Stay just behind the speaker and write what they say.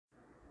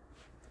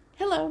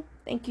Hello,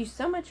 thank you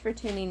so much for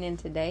tuning in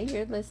today.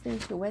 You're listening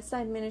to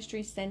Westside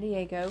Ministries San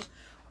Diego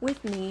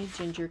with me,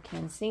 Ginger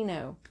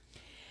Cancino.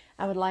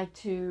 I would like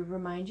to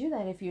remind you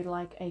that if you'd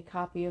like a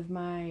copy of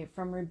my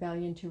From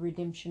Rebellion to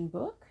Redemption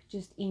book,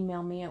 just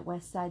email me at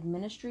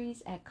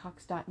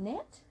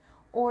westsideministries@cox.net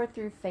or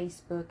through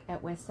Facebook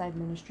at Westside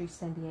Ministries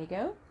San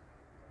Diego,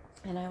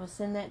 and I will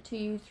send that to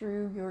you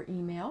through your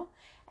email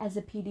as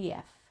a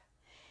PDF.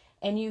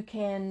 And you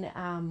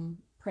can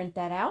print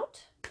that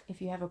out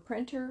if you have a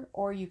printer,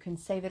 or you can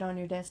save it on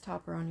your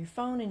desktop or on your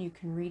phone, and you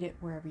can read it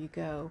wherever you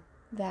go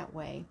that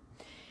way.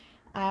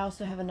 I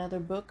also have another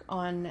book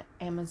on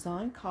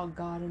Amazon called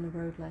God and the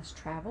Road Less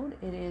Traveled.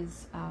 It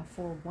is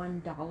for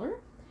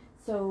 $1.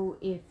 So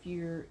if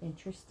you're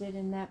interested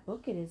in that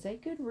book, it is a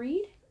good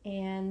read.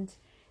 And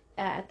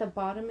at the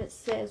bottom it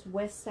says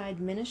Westside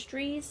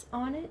Ministries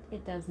on it.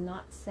 It does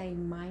not say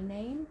my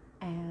name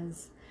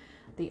as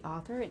the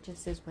author. It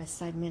just says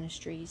Westside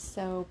Ministries.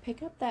 So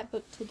pick up that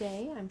book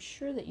today. I'm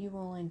sure that you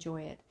will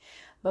enjoy it.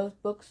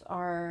 Both books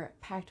are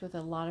packed with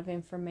a lot of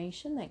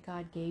information that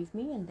God gave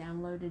me and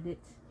downloaded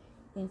it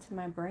into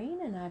my brain,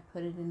 and I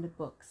put it into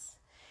books.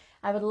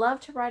 I would love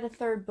to write a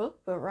third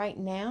book, but right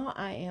now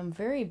I am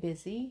very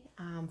busy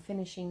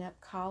finishing up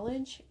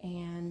college,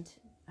 and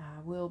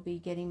will be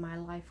getting my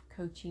life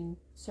coaching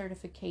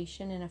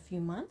certification in a few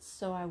months.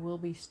 So I will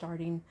be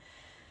starting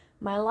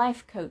my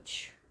life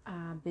coach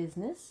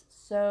business.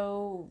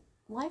 So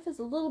life is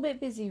a little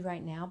bit busy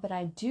right now, but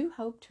I do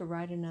hope to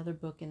write another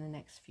book in the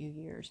next few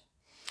years.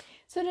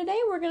 So today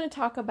we're going to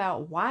talk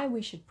about why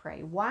we should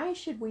pray. Why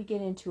should we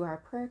get into our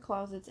prayer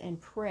closets and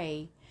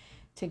pray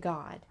to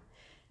God?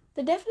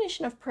 The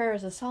definition of prayer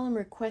is a solemn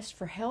request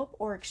for help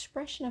or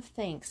expression of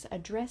thanks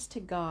addressed to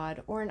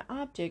God or an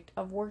object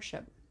of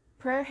worship.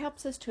 Prayer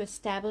helps us to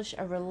establish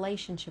a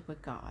relationship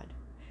with God.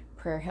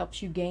 Prayer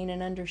helps you gain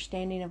an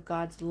understanding of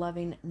God's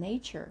loving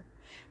nature.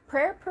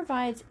 Prayer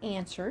provides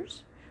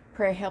answers.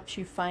 Prayer helps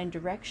you find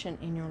direction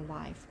in your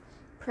life.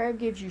 Prayer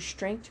gives you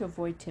strength to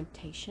avoid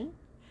temptation.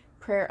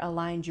 Prayer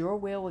aligns your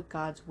will with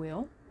God's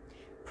will.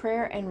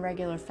 Prayer and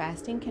regular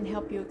fasting can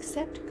help you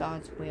accept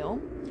God's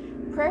will.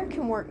 Prayer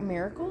can work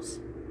miracles.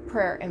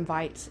 Prayer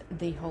invites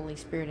the Holy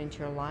Spirit into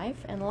your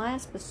life. And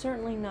last but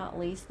certainly not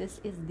least, this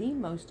is the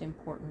most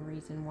important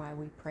reason why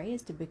we pray,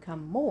 is to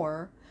become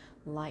more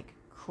like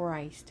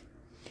Christ.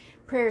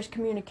 Prayer is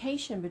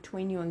communication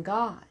between you and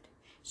God.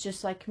 It's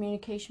just like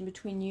communication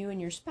between you and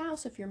your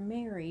spouse if you're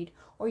married,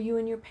 or you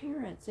and your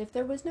parents. If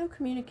there was no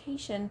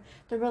communication,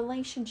 the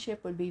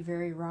relationship would be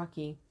very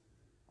rocky.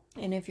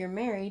 And if you're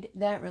married,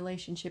 that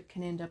relationship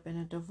can end up in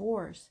a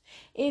divorce.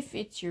 If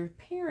it's your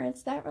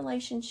parents, that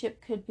relationship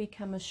could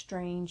become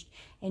estranged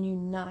and you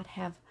not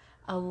have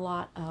a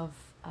lot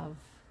of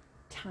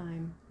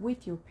time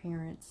with your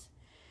parents.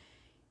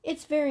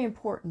 It's very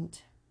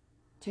important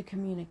to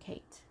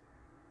communicate.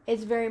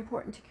 It's very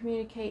important to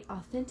communicate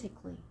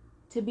authentically,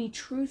 to be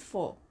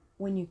truthful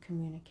when you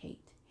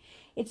communicate.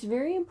 It's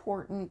very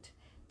important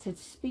to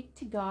speak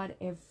to God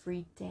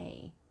every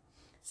day.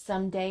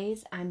 Some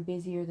days I'm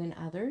busier than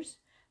others,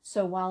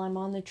 so while I'm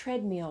on the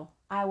treadmill,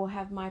 I will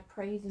have my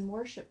praise and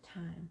worship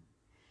time.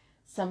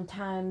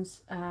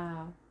 Sometimes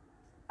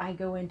I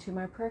go into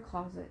my prayer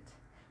closet.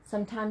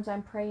 Sometimes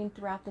I'm praying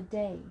throughout the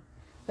day.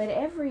 But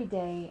every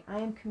day I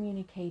am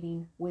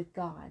communicating with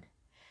God.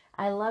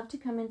 I love to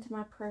come into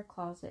my prayer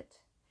closet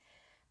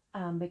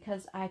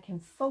because I can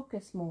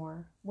focus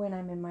more when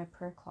I'm in my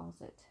prayer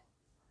closet.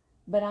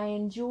 But I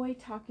enjoy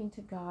talking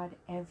to God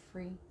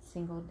every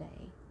single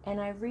day.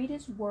 And I read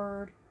His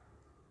Word.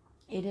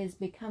 It is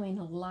becoming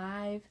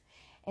alive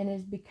and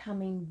is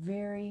becoming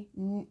very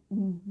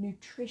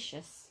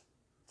nutritious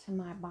to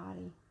my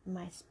body,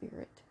 my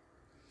spirit.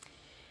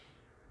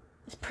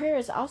 This prayer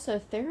is also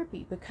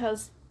therapy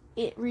because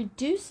it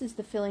reduces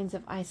the feelings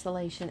of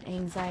isolation,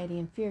 anxiety,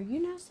 and fear.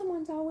 You know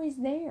someone's always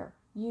there.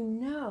 You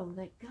know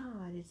that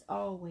God is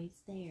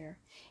always there.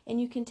 And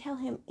you can tell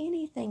Him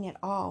anything at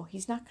all.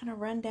 He's not going to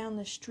run down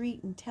the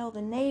street and tell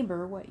the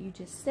neighbor what you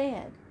just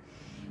said.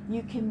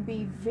 You can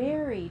be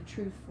very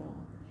truthful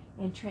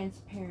and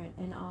transparent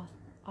and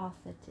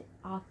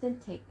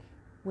authentic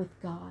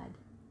with God,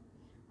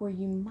 where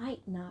you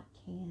might not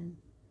can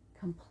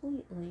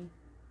completely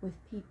with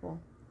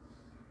people.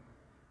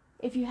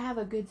 If you have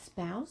a good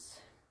spouse,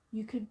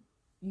 you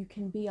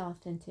can be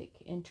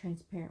authentic and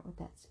transparent with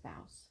that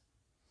spouse.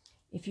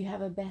 If you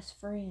have a best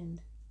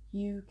friend,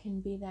 you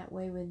can be that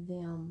way with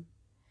them.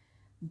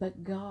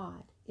 But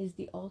God is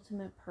the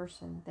ultimate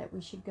person that we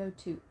should go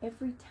to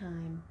every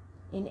time,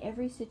 in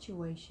every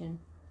situation,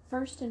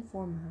 first and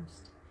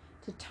foremost,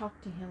 to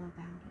talk to Him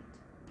about it.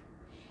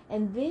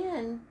 And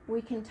then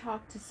we can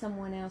talk to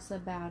someone else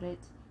about it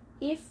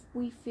if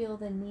we feel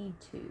the need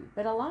to.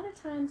 But a lot of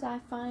times I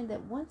find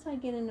that once I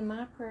get into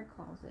my prayer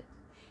closet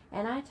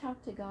and I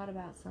talk to God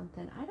about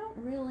something, I don't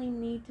really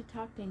need to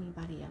talk to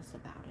anybody else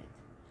about it,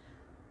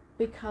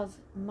 because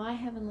my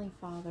Heavenly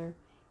Father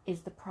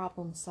is the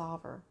problem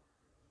solver,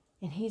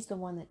 and He's the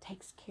one that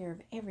takes care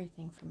of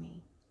everything for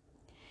me.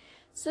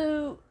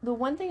 So, the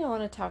one thing I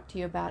want to talk to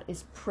you about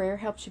is prayer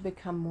helps you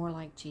become more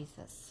like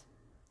Jesus.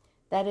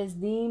 That is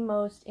the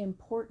most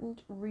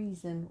important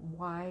reason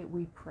why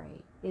we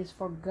pray, is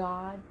for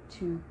God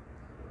to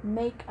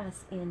make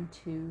us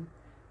into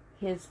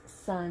His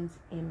Son's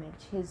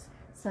image, His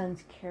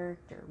Son's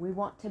character. We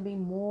want to be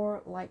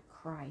more like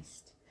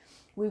Christ.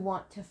 We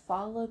want to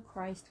follow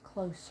Christ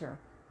closer.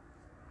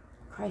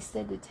 Christ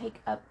said to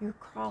take up your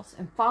cross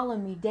and follow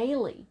me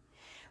daily.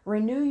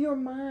 Renew your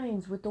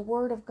minds with the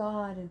Word of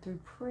God and through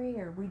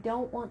prayer. We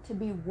don't want to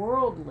be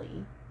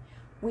worldly.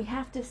 We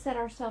have to set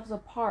ourselves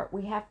apart.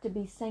 We have to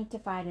be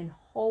sanctified and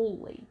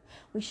holy.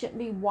 We shouldn't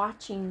be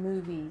watching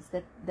movies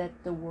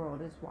that the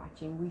world is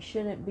watching. We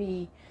shouldn't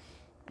be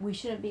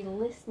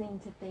listening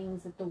to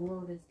things that the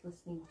world is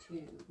listening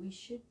to. We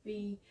should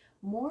be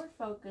more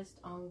focused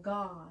on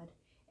God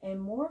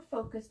and more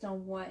focused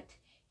on what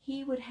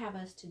He would have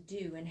us to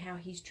do and how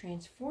He's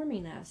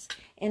transforming us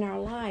in our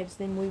lives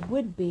than we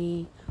would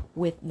be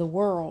with the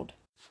world.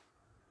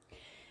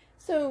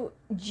 So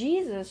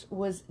Jesus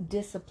was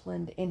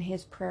disciplined in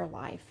His prayer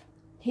life.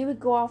 He would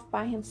go off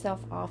by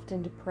Himself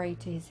often to pray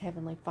to His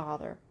Heavenly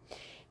Father.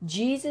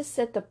 Jesus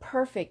set the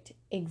perfect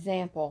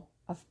example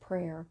of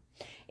prayer.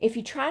 If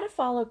you try to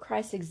follow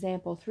Christ's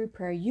example through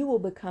prayer, you will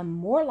become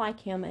more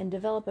like Him and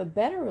develop a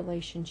better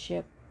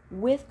relationship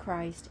with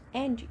Christ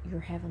and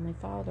your Heavenly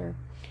Father.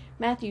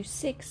 Matthew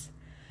 6,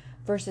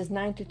 verses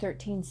 9 through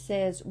 13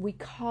 says, we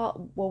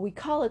call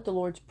it the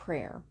Lord's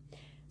Prayer.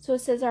 So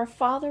it says, Our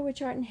Father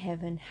which art in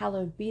heaven,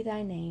 hallowed be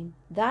thy name.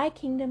 Thy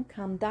kingdom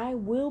come, thy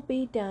will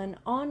be done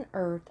on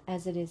earth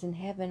as it is in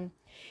heaven.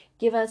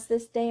 Give us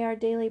this day our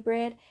daily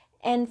bread,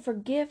 and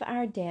forgive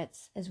our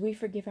debts as we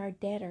forgive our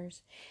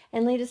debtors.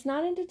 And lead us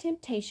not into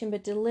temptation,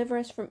 but deliver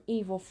us from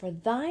evil. For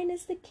thine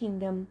is the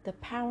kingdom, the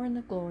power, and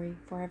the glory,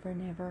 forever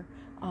and ever.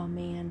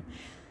 Amen.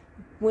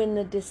 When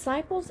the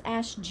disciples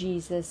asked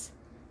Jesus,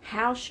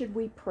 how should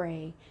we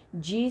pray?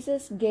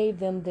 Jesus gave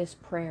them this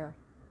prayer.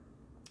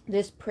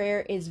 This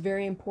prayer is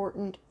very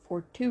important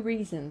for two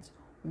reasons.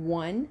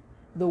 One,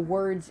 the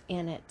words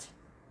in it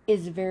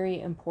is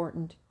very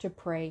important to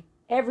pray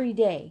every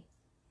day.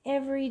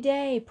 Every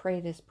day pray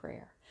this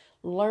prayer.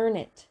 Learn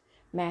it.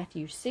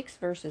 Matthew 6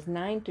 verses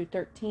 9 through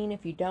 13.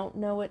 If you don't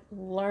know it,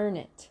 learn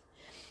it.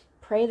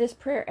 Pray this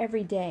prayer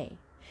every day.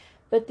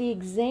 But the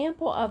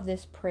example of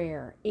this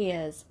prayer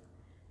is,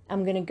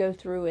 I'm going to go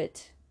through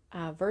it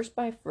verse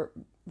by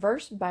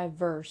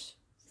verse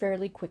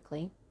fairly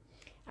quickly.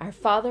 Our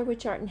Father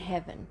which art in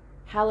heaven,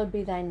 hallowed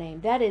be thy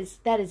name. That is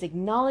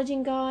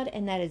acknowledging God,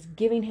 and that is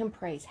giving Him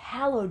praise.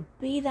 Hallowed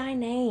be thy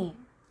name.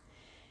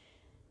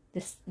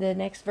 The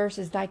next verse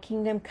is, Thy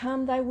kingdom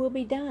come, thy will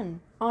be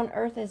done, on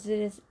earth as it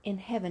is in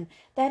heaven.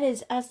 That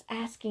is us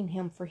asking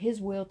Him for His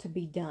will to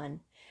be done.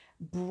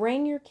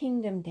 Bring your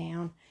kingdom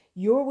down.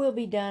 Your will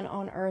be done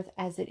on earth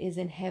as it is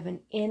in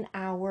heaven, in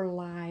our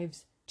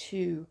lives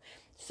too.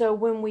 So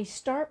when we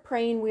start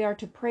praying, we are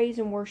to praise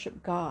and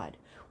worship God.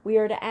 We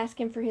are to ask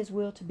Him for His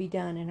will to be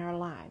done in our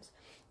lives.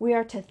 We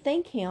are to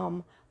thank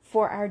Him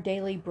for our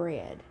daily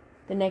bread.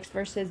 The next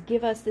verse says,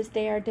 Give us this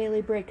day our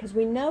daily bread, because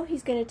we know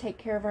He's going to take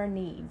care of our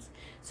needs.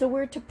 So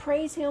we're to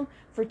praise Him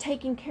for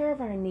taking care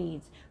of our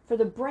needs, for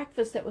the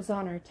breakfast that was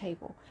on our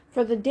table,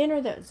 for the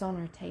dinner that was on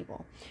our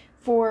table,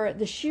 for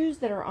the shoes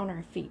that are on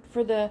our feet,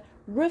 for the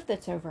roof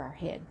that's over our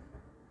head.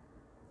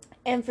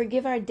 And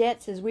forgive our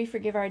debts as we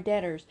forgive our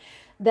debtors.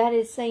 That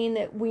is saying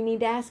that we need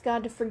to ask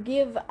God to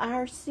forgive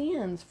our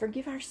sins.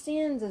 Forgive our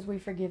sins as we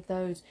forgive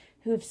those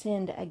who have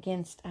sinned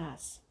against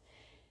us.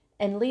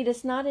 And lead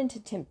us not into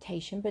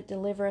temptation, but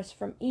deliver us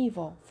from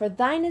evil. For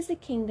thine is the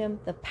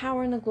kingdom, the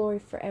power, and the glory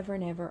forever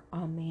and ever.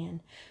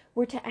 Amen.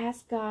 We're to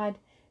ask God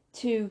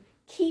to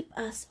keep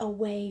us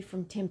away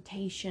from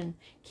temptation.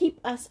 Keep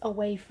us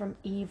away from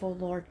evil,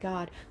 Lord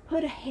God.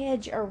 Put a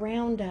hedge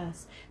around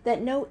us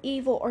that no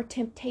evil or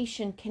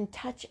temptation can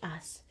touch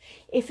us.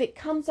 If it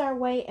comes our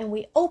way and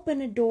we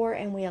open a door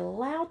and we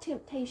allow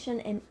temptation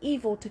and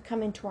evil to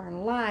come into our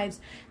lives,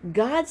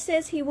 God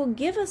says He will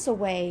give us a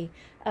way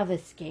of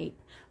escape.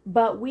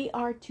 But we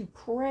are to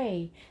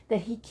pray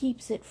that He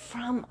keeps it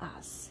from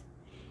us.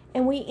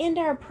 And we end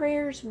our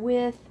prayers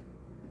with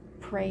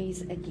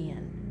praise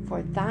again.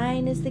 For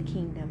thine is the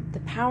kingdom, the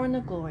power, and the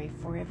glory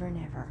forever and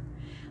ever.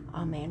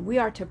 Amen. We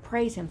are to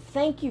praise Him.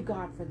 Thank you,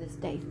 God, for this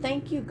day.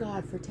 Thank you,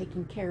 God, for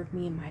taking care of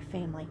me and my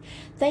family.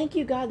 Thank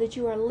you, God, that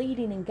you are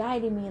leading and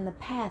guiding me in the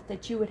path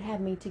that you would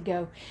have me to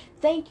go.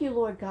 Thank you,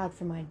 Lord God,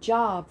 for my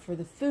job, for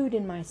the food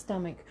in my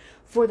stomach,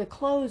 for the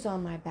clothes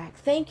on my back.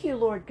 Thank you,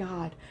 Lord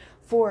God,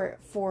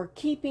 for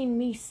keeping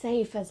me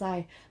safe as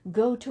I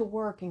go to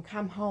work and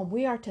come home.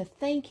 We are to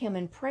thank Him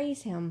and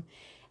praise Him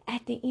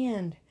at the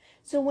end.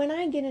 So when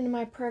I get into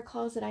my prayer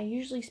closet, I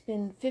usually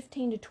spend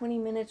 15 to 20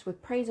 minutes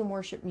with praise and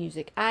worship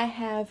music. I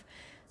have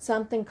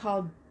something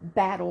called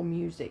battle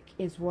music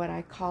is what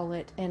I call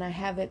it, and I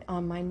have it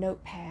on my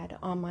notepad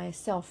on my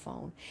cell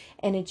phone,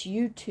 and it's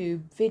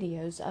YouTube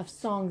videos of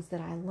songs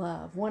that I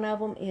love. One of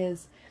them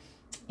is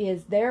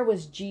There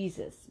Was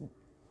Jesus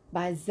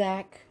by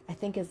Zach. I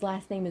think his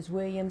last name is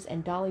Williams,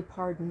 and Dolly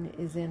Parton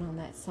is in on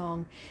that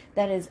song.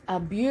 That is a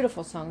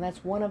beautiful song.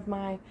 That's one of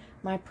my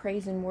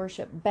praise and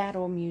worship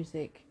battle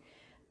music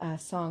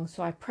songs.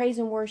 So I praise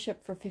and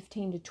worship for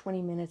 15 to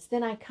 20 minutes.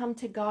 Then I come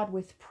to God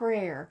with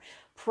prayer,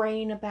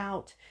 praying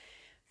about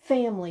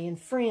family and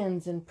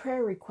friends and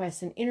prayer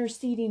requests and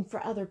interceding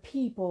for other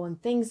people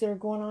and things that are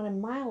going on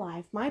in my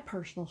life, my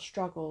personal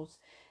struggles,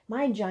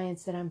 my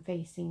giants that I'm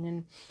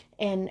facing,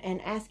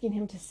 and asking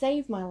him to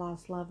save my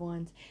lost loved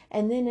ones.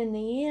 And then in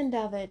the end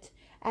of it,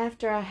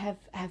 after I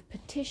have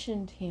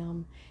petitioned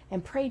him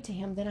and prayed to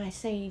him, then I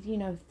say,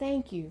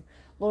 thank you,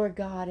 Lord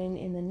God, and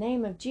in the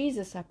name of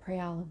Jesus, I pray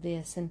all of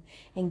this,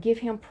 and give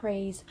him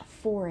praise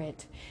for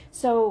it.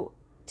 So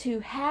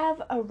to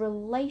have a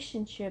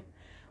relationship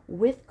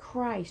with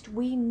Christ,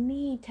 we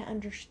need to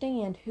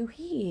understand who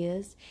he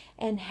is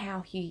and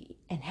how he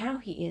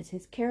is,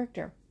 his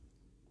character.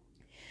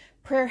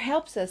 Prayer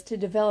helps us to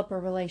develop a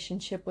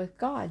relationship with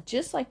God.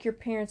 Just like your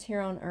parents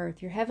here on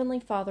earth, your Heavenly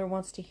Father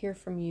wants to hear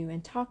from you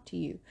and talk to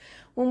you.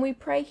 When we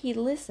pray, he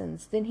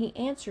listens. Then he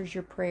answers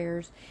your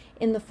prayers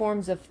in the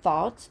forms of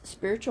thoughts,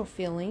 spiritual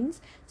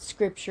feelings,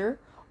 scripture,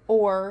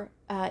 or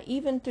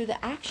even through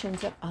the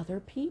actions of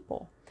other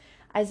people.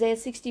 Isaiah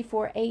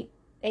 64:8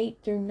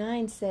 through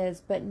 9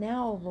 says, "But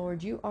now,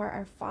 Lord, you are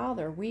our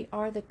Father. We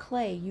are the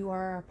clay, you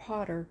are our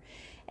potter,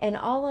 and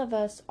all of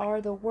us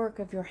are the work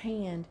of your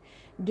hand.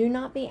 Do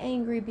not be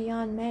angry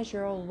beyond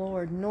measure, O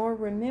Lord, nor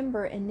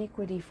remember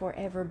iniquity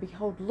forever.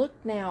 Behold, look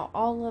now,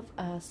 all of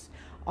us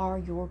are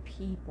your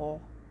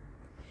people."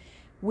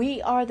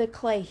 We are the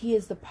clay. He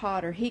is the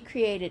potter. He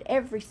created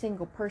every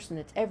single person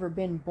that's ever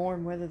been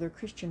born, whether they're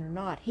Christian or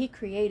not. He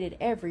created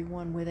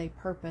everyone with a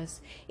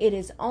purpose. It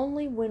is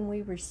only when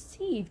we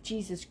receive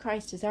Jesus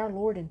Christ as our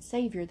Lord and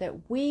Savior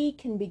that we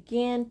can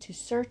begin to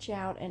search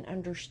out and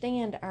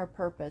understand our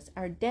purpose,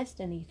 our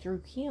destiny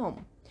through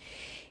him.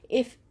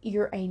 If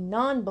you're a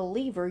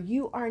non-believer,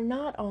 you are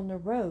not on the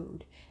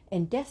road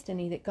and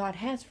destiny that God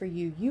has for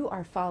you. You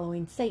are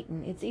following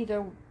Satan. It's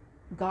either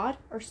God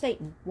or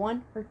Satan,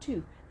 one or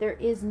two. There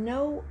is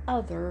no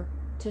other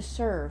to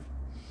serve.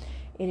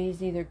 It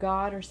is either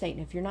God or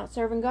Satan. If you're not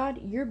serving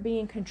God, you're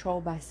being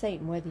controlled by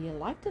Satan. Whether you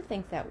like to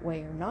think that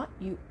way or not,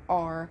 you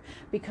are,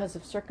 because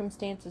of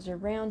circumstances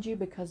around you,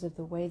 because of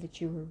the way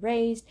that you were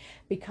raised,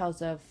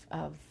 because of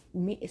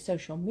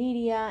social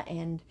media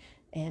and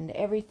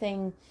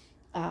everything,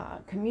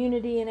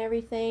 community and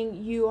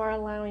everything. You are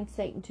allowing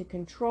Satan to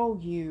control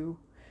you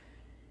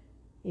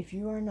if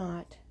you are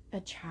not a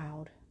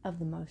child of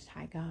the Most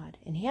High God.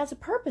 And he has a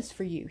purpose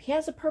for you. He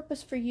has a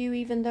purpose for you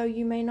even though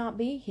you may not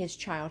be his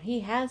child. He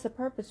has a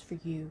purpose for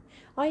you.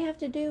 All you have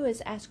to do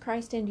is ask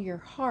Christ into your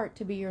heart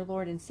to be your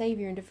Lord and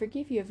Savior and to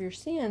forgive you of your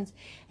sins,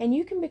 and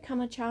you can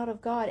become a child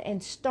of God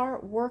and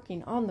start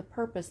working on the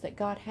purpose that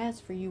God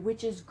has for you,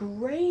 which is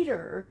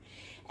greater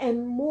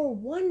and more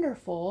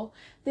wonderful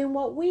than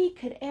what we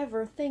could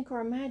ever think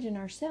or imagine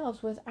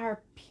ourselves with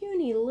our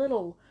puny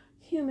little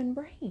human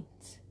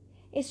brains.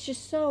 It's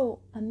just so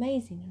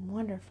amazing and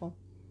wonderful.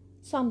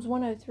 Psalms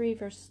 103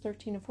 verses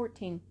 13 and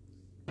 14.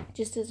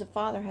 Just as a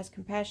father has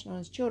compassion on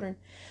his children,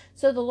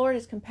 so the Lord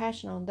has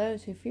compassion on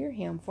those who fear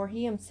him. For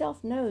he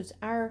himself knows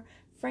our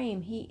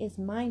frame. He is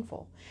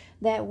mindful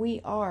that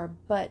we are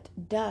but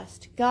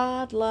dust.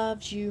 God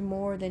loves you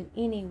more than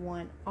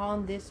anyone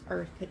on this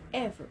earth could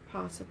ever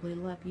possibly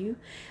love you.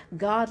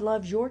 God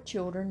loves your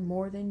children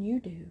more than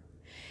you do.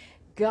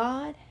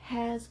 God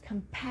has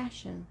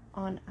compassion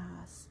on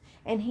us,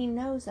 and he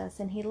knows us,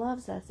 and he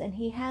loves us, and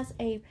he has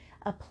a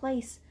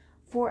place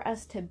for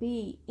us to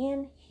be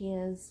in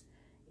his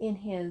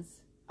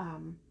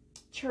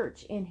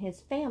church, in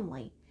his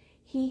family.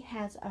 He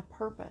has a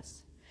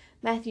purpose.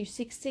 Matthew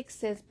 6:6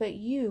 says, "But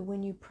you,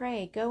 when you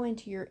pray, go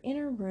into your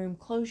inner room,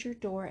 close your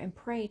door, and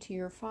pray to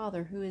your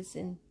Father who is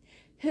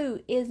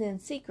in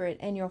secret,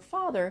 and your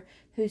Father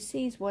who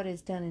sees what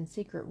is done in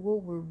secret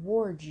will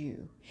reward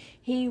you."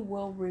 He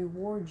will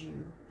reward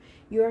you.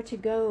 You are to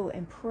go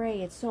and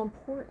pray. It's so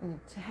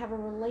important to have a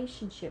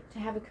relationship, to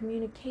have a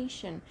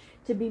communication,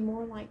 to be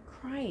more like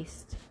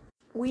Christ.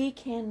 We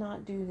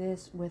cannot do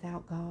this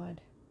without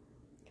God.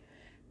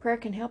 Prayer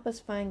can help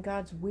us find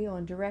God's will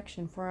and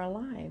direction for our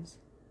lives.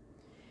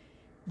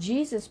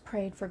 Jesus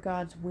prayed for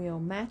God's will.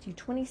 Matthew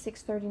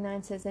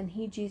 26:39 says, "And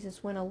he,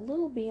 Jesus, went a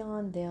little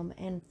beyond them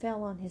and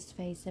fell on his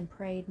face and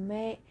prayed,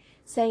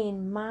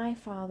 saying, My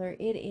Father,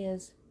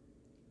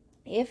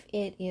 if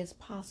it is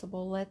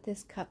possible, let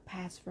this cup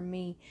pass from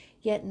me,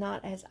 yet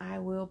not as I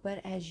will,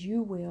 but as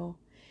you will."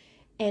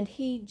 And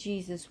he,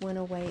 Jesus, went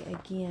away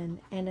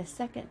again and a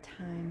second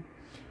time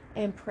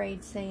and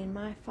prayed, saying,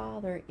 My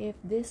Father, if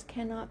this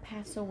cannot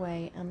pass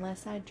away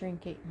unless I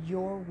drink it,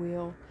 your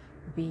will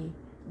be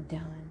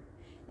done.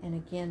 And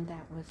again,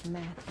 that was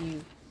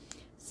Matthew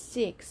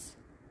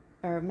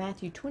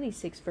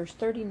 26, verse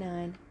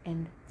 39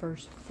 and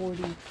verse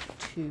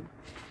 42.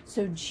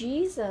 So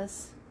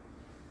Jesus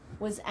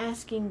was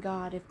asking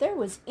God, if there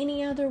was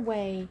any other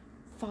way,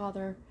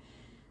 Father,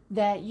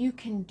 that you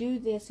can do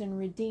this and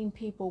redeem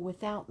people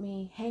without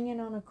me hanging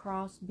on a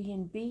cross,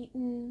 being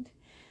beaten,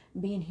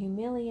 being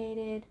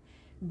humiliated,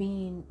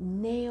 being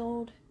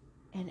nailed,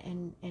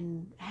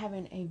 and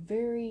having a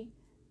very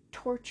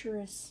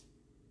torturous,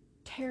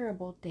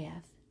 terrible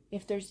death.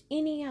 If there's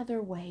any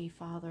other way,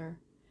 Father,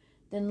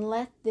 then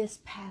let this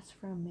pass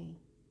from me.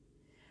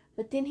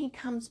 But then he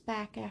comes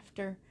back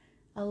after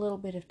a little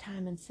bit of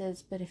time and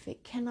says, but if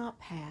it cannot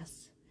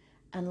pass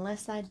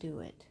unless I do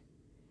it,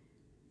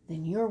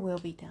 then your will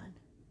be done.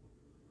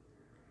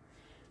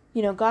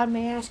 You know, God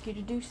may ask you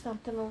to do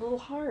something a little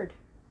hard.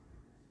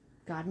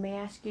 God may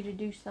ask you to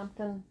do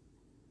something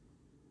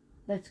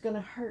that's going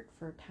to hurt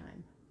for a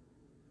time.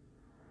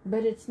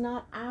 But it's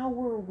not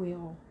our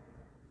will,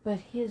 but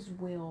his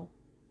will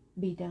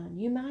be done.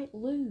 You might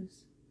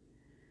lose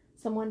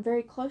someone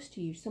very close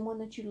to you, someone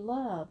that you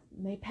love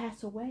may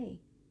pass away.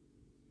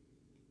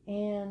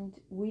 And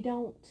we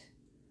don't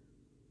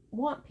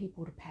want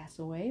people to pass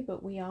away,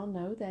 but we all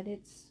know that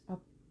it's a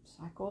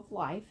cycle of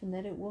life and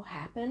that it will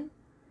happen.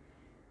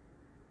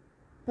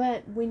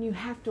 But when you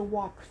have to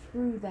walk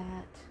through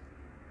that,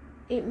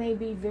 it may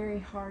be very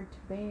hard to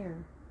bear.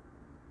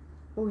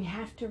 But we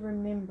have to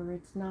remember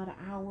it's not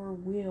our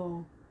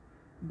will,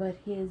 but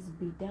his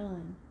be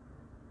done.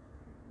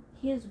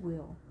 His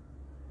will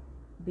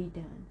be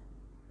done.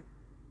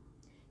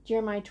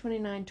 Jeremiah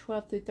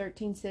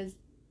 29:12-13 says,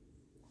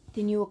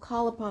 then you will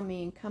call upon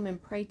me and come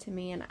and pray to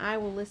me, and I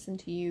will listen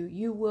to you.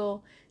 You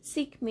will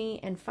seek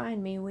me and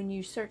find me when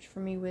you search for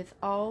me with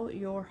all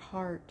your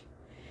heart.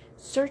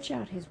 Search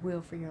out his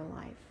will for your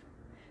life.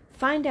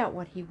 Find out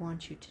what he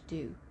wants you to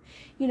do.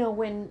 You know,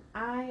 when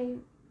I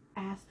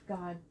asked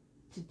God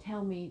to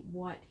tell me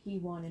what he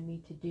wanted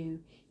me to do,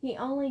 he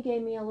only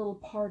gave me a little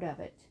part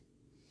of it.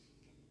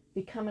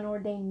 Become an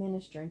ordained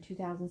minister in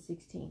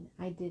 2016.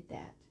 I did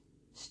that.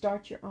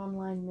 Start your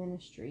online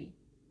ministry,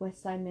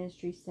 Westside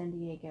Ministry San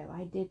Diego.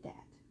 I did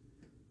that.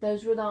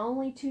 Those were the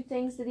only two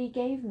things that he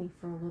gave me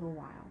for a little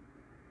while.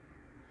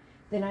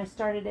 Then I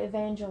started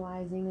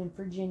evangelizing in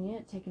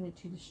Virginia, taking it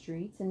to the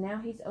streets, and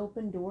now he's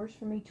opened doors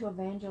for me to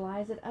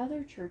evangelize at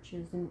other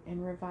churches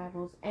and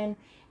revivals, and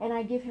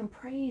I give him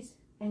praise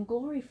and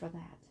glory for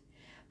that.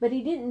 But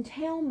he didn't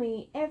tell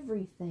me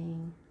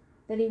everything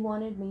that he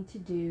wanted me to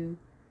do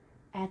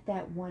at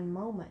that one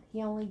moment.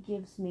 He only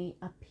gives me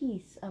a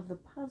piece of the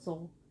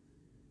puzzle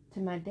to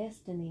my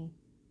destiny.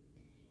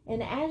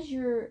 And as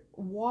you're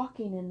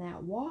walking in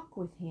that walk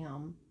with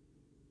him,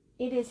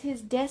 it is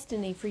his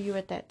destiny for you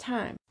at that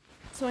time.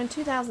 So in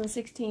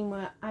 2016,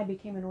 when I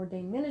became an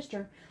ordained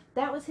minister,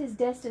 that was his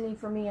destiny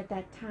for me at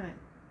that time.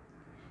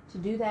 To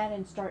do that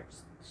and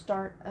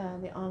start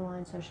the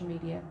online social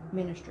media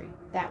ministry.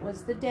 That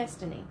was the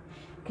destiny.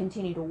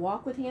 Continue to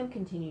walk with him,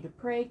 continue to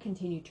pray,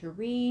 continue to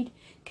read,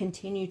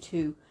 continue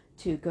to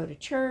go to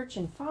church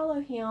and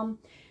follow him,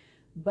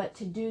 but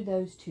to do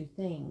those two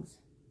things.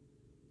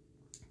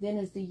 Then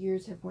as the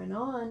years have went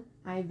on,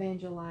 I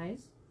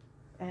evangelized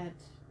at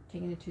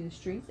taking it to the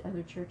streets,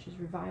 other churches,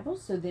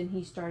 revivals. So then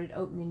he started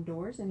opening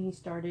doors, and he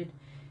started,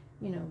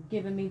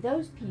 giving me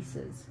those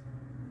pieces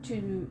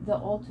to the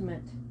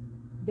ultimate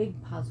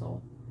big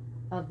puzzle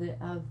of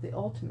the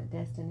ultimate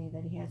destiny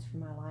that he has for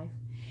my life.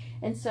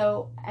 And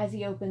so as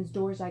he opens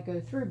doors, I go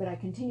through, but I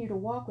continue to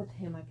walk with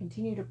him. I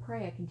continue to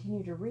pray. I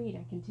continue to read.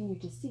 I continue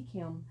to seek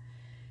him.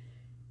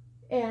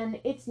 And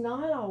it's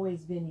not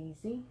always been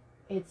easy.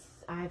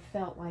 I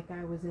felt like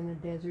I was in a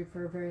desert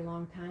for a very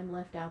long time,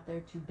 left out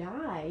there to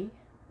die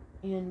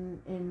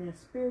in a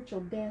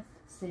spiritual death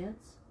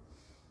sense.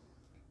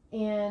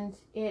 And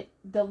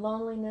the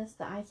loneliness,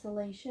 the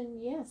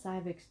isolation, yes,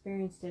 I've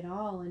experienced it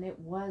all, and it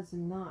was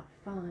not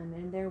fun.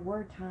 And there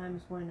were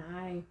times when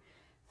I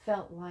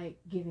felt like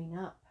giving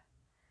up.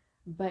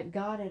 But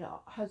God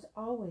has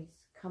always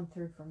come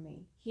through for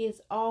me. He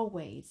has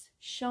always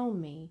shown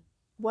me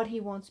what he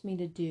wants me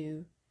to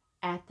do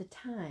at the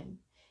time.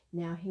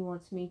 Now he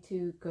wants me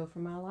to go for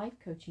my life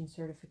coaching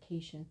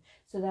certification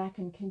so that I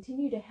can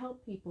continue to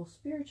help people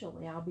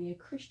spiritually. I'll be a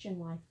Christian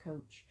life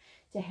coach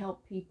to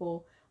help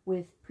people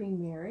with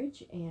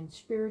pre-marriage and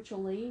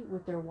spiritually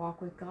with their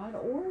walk with God,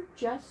 or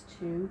just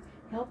to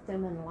help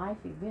them in life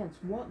events.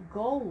 What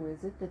goal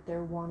is it that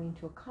they're wanting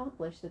to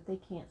accomplish that they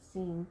can't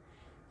seem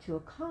to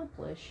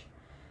accomplish?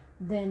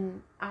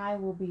 Then I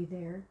will be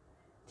there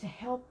to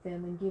help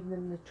them and give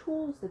them the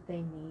tools that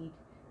they need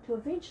to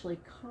eventually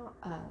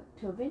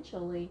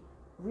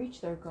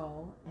reach their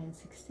goal and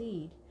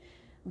succeed.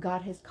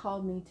 God has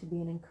called me to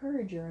be an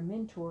encourager, a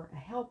mentor, a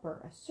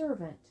helper, a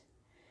servant.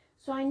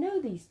 So I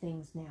know these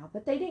things now,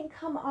 but they didn't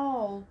come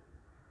all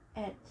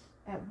at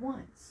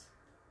once.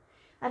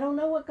 I don't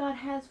know what God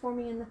has for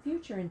me in the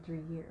future in 3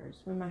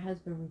 years when my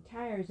husband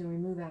retires and we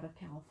move out of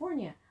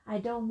California. I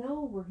don't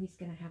know where he's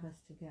going to have us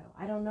to go.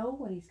 I don't know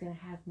what he's going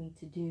to have me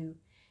to do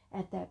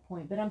at that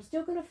point, but I'm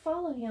still going to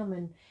follow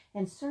him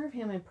and serve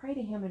him and pray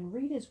to him and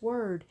read his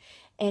word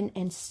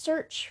and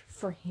search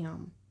for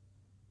him.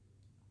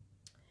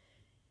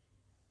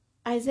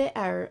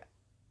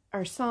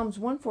 Or Psalms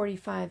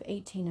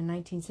 145:18 and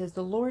 19 says,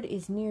 "The Lord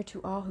is near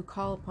to all who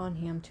call upon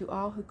him, to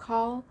all who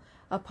call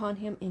upon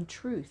him in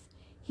truth.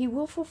 He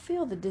will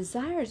fulfill the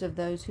desires of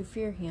those who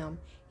fear him.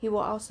 He will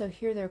also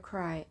hear their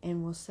cry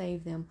and will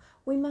save them."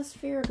 We must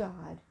fear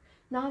God,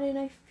 not in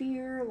a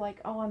fear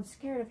like, oh, I'm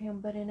scared of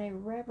him, but in a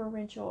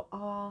reverential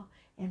awe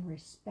and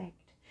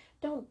respect.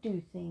 Don't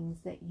do things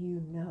that you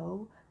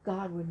know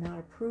God would not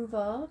approve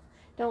of.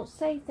 Don't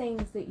say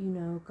things that you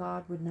know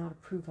God would not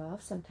approve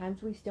of.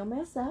 Sometimes we still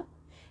mess up,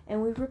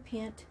 and we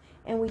repent,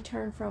 and we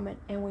turn from it,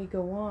 and we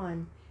go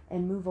on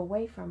and move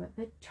away from it.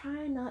 But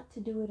try not to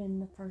do it in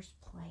the first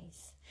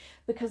place,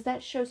 because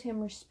that shows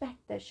him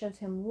respect, that shows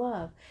him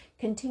love.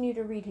 Continue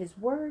to read his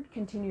word,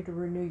 continue to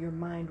renew your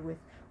mind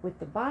with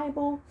the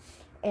Bible,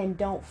 and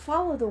don't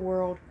follow the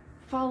world,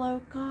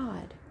 follow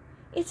God.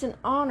 It's an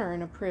honor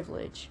and a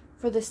privilege.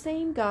 For the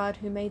same God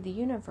who made the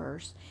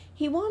universe,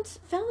 he wants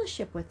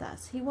fellowship with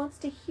us. He wants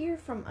to hear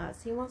from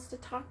us. He wants to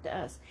talk to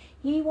us.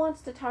 He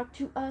wants to talk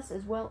to us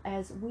as well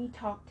as we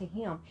talk to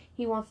him.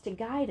 He wants to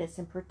guide us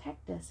and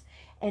protect us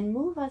and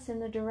move us in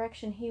the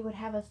direction he would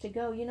have us to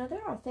go. You know,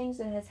 there are things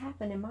that has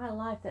happened in my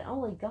life that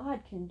only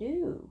God can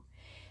do.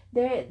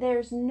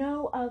 There's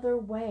no other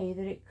way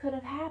that it could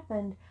have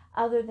happened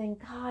other than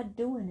God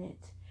doing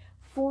it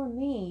for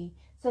me,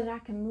 so that I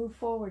can move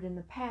forward in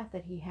the path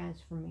that he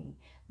has for me,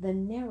 the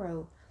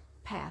narrow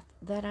path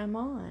that I'm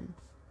on.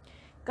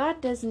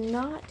 God does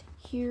not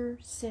hear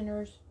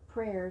sinners'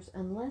 prayers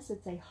unless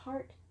it's a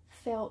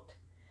heartfelt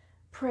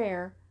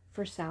prayer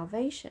for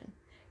salvation.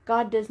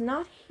 God does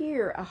not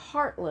hear a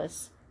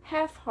heartless,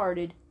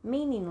 half-hearted,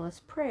 meaningless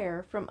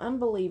prayer from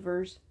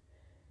unbelievers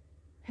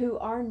who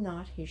are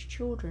not his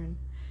children.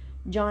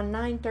 John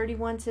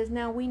 9:31 says,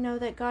 "Now we know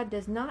that God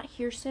does not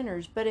hear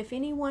sinners, but if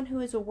anyone who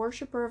is a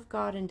worshiper of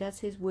God and does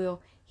his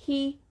will,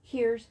 he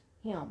hears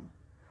him."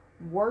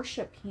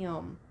 Worship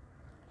him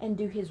and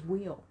do his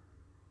will.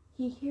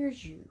 He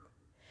hears you.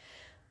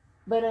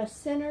 But a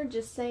sinner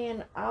just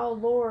saying, "Oh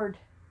Lord,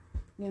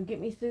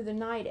 get me through the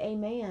night,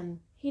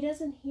 amen," he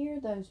doesn't hear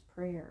those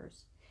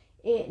prayers.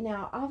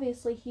 Now,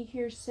 obviously, he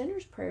hears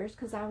sinners' prayers,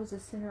 because I was a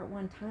sinner at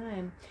one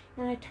time,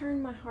 and I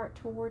turned my heart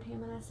toward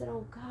him, and I said,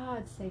 "Oh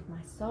God, save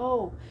my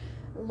soul.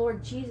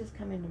 Lord Jesus,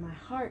 come into my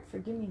heart.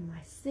 Forgive me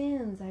my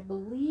sins. I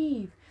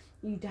believe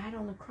you died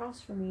on the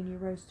cross for me, and you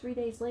rose 3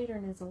 days later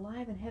and is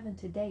alive in heaven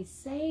today.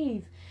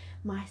 Save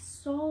my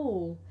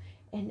soul,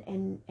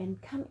 and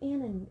come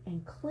in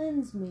and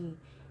cleanse me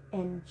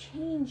and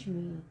change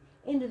me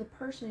into the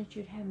person that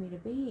you'd have me to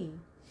be."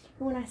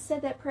 And when I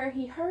said that prayer,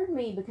 he heard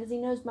me, because he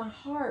knows my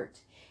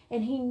heart,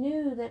 and he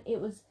knew that it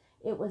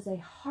was a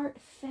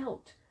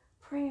heartfelt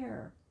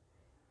prayer.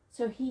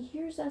 So he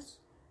hears us.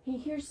 He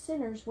hears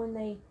sinners when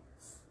they,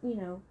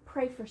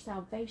 pray for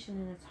salvation,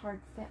 and it's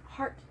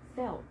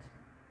heartfelt.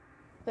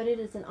 But it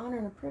is an honor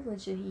and a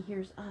privilege that he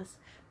hears us,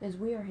 as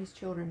we are his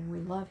children, and we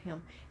love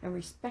him and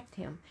respect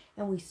him,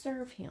 and we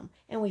serve him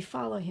and we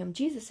follow him.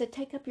 Jesus said,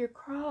 "Take up your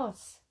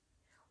cross."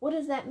 What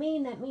does that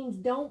mean? That means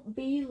don't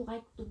be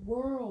like the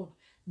world.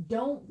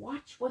 Don't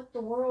watch what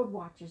the world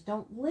watches.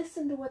 Don't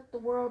listen to what the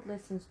world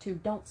listens to.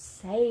 Don't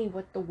say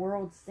what the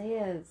world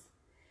says.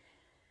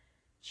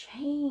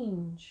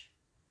 Change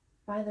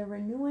by the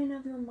renewing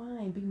of your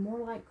mind. Be more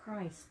like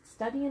Christ.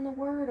 Study in the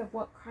Word of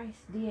what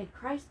Christ did.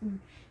 Christ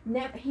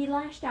never, he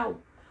lashed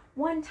out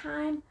one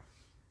time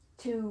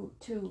to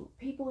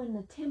people in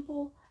the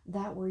temple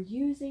that were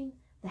using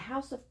the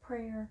house of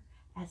prayer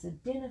as a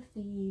den of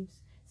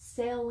thieves,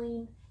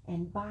 selling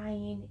and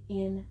buying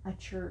in a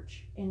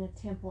church, in a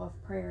temple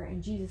of prayer.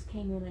 And Jesus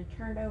came in and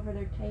turned over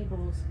their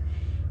tables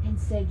and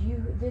said,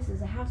 this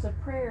is a house of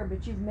prayer,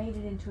 but you've made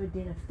it into a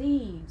den of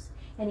thieves.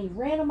 And he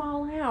ran them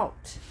all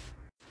out.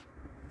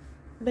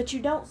 But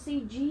you don't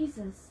see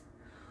Jesus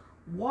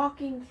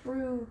walking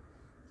through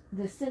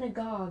the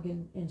synagogue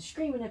and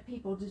screaming at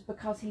people just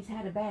because he's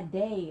had a bad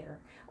day,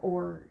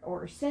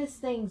 or says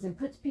things and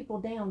puts people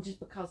down just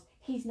because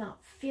he's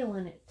not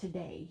feeling it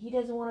today. He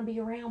doesn't want to be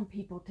around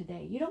people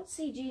today. You don't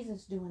see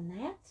Jesus doing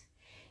that.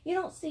 You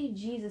don't see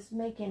Jesus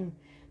making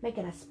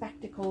a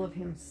spectacle of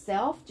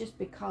himself just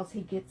because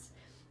he gets,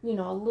 a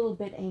little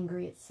bit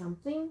angry at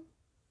something.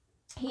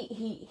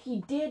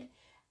 He did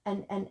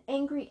an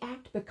angry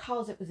act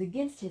because it was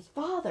against his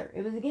Father.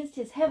 It was against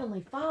his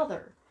heavenly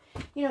Father.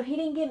 He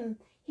didn't get him.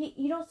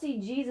 You don't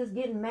see Jesus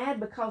getting mad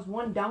because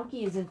one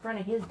donkey is in front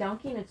of his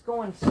donkey and it's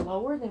going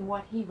slower than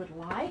what he would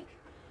like.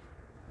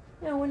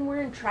 When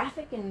we're in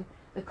traffic and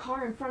the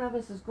car in front of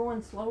us is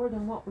going slower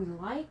than what we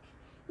like,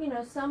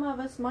 some of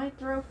us might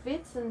throw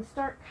fits and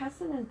start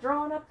cussing and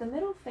throwing up the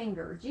middle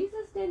finger.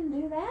 Jesus didn't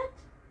do that.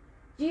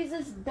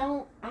 Jesus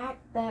don't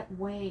act that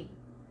way.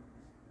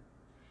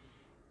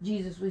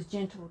 Jesus was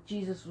gentle.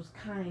 Jesus was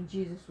kind.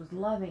 Jesus was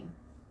loving.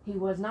 He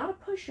was not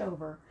a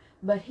pushover,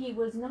 but he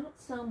was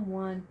not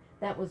someone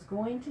that was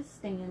going to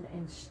stand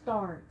and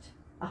start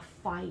a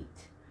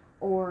fight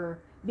or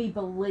be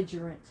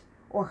belligerent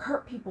or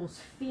hurt people's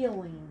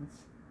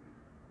feelings.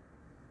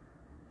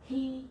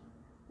 He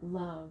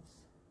loves,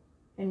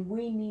 and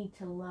we need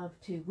to love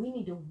too. We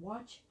need to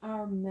watch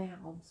our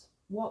mouths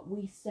what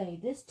we say.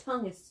 This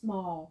tongue is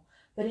small,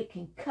 but it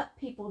can cut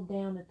people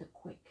down at the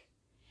quick.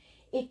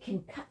 It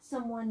can cut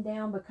someone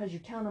down because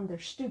you're telling them they're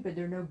stupid,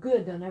 they're no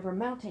good, they'll never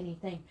amount to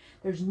anything.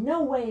 There's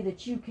no way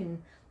that you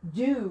can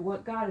do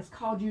what God has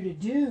called you to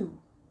do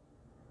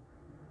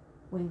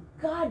when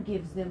God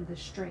gives them the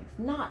strength,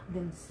 not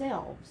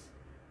themselves.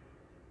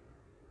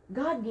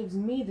 God gives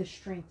me the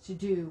strength to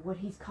do what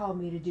He's called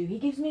me to do. He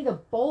gives me the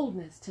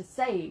boldness to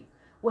say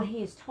what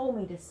He has told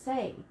me to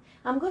say.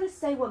 I'm going to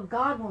say what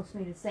God wants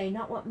me to say,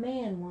 not what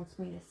man wants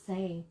me to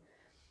say.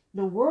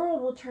 The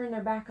world will turn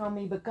their back on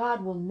me, but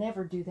God will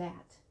never do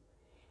that.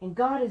 And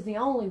God is the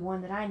only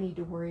one that I need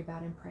to worry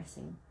about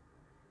impressing.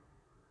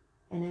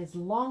 And as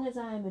long as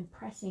I am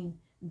impressing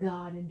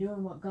God and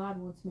doing what God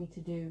wants me to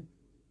do,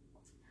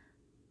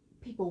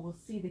 people will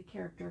see the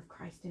character of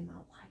Christ in my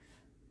life.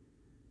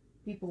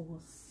 People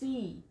will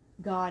see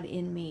God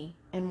in me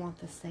and want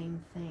the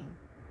same thing.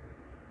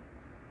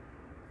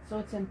 So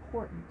it's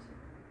important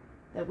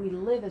that we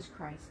live as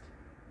Christ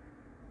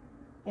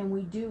and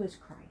we do as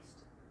Christ.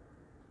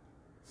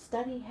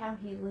 Study how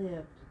He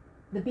lived.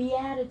 The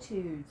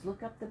Beatitudes.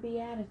 Look up the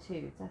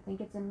Beatitudes. I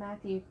think it's in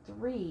Matthew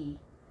 3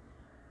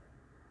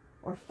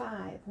 or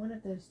 5, one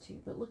of those two.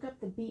 But look up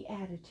the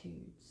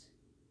Beatitudes.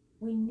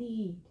 We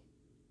need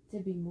to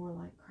be more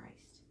like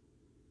Christ.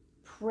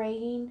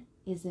 Praying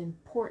is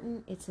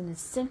important. It's an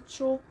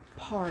essential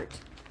part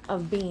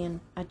of being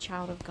a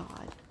child of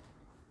God.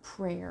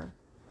 Prayer.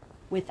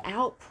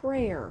 Without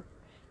prayer,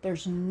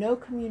 there's no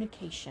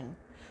communication.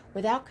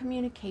 Without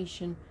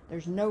communication,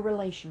 there's no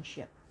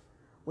relationship.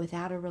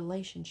 Without a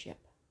relationship,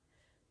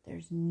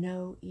 there's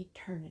no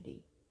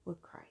eternity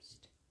with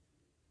Christ.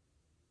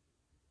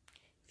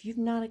 If you've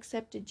not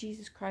accepted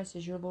Jesus Christ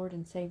as your Lord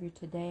and Savior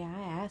today,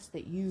 I ask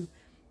that you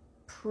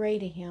pray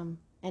to Him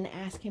and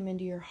ask Him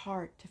into your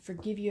heart to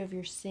forgive you of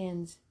your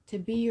sins, to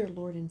be your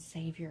Lord and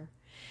Savior,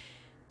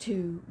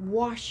 to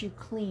wash you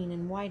clean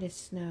and white as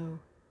snow,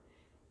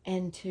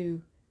 and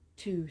to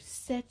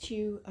set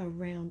you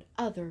around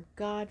other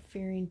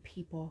God-fearing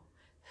people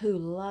who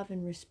love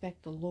and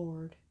respect the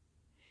Lord.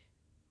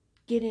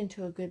 Get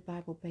into a good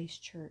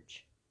Bible-based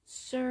church.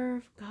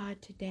 Serve God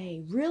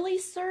today. Really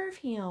serve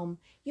Him.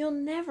 You'll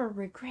never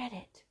regret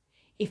it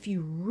if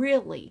you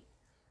really,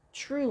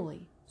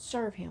 truly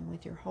serve Him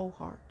with your whole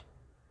heart.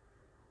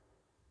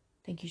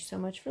 Thank you so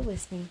much for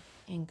listening,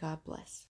 and God bless.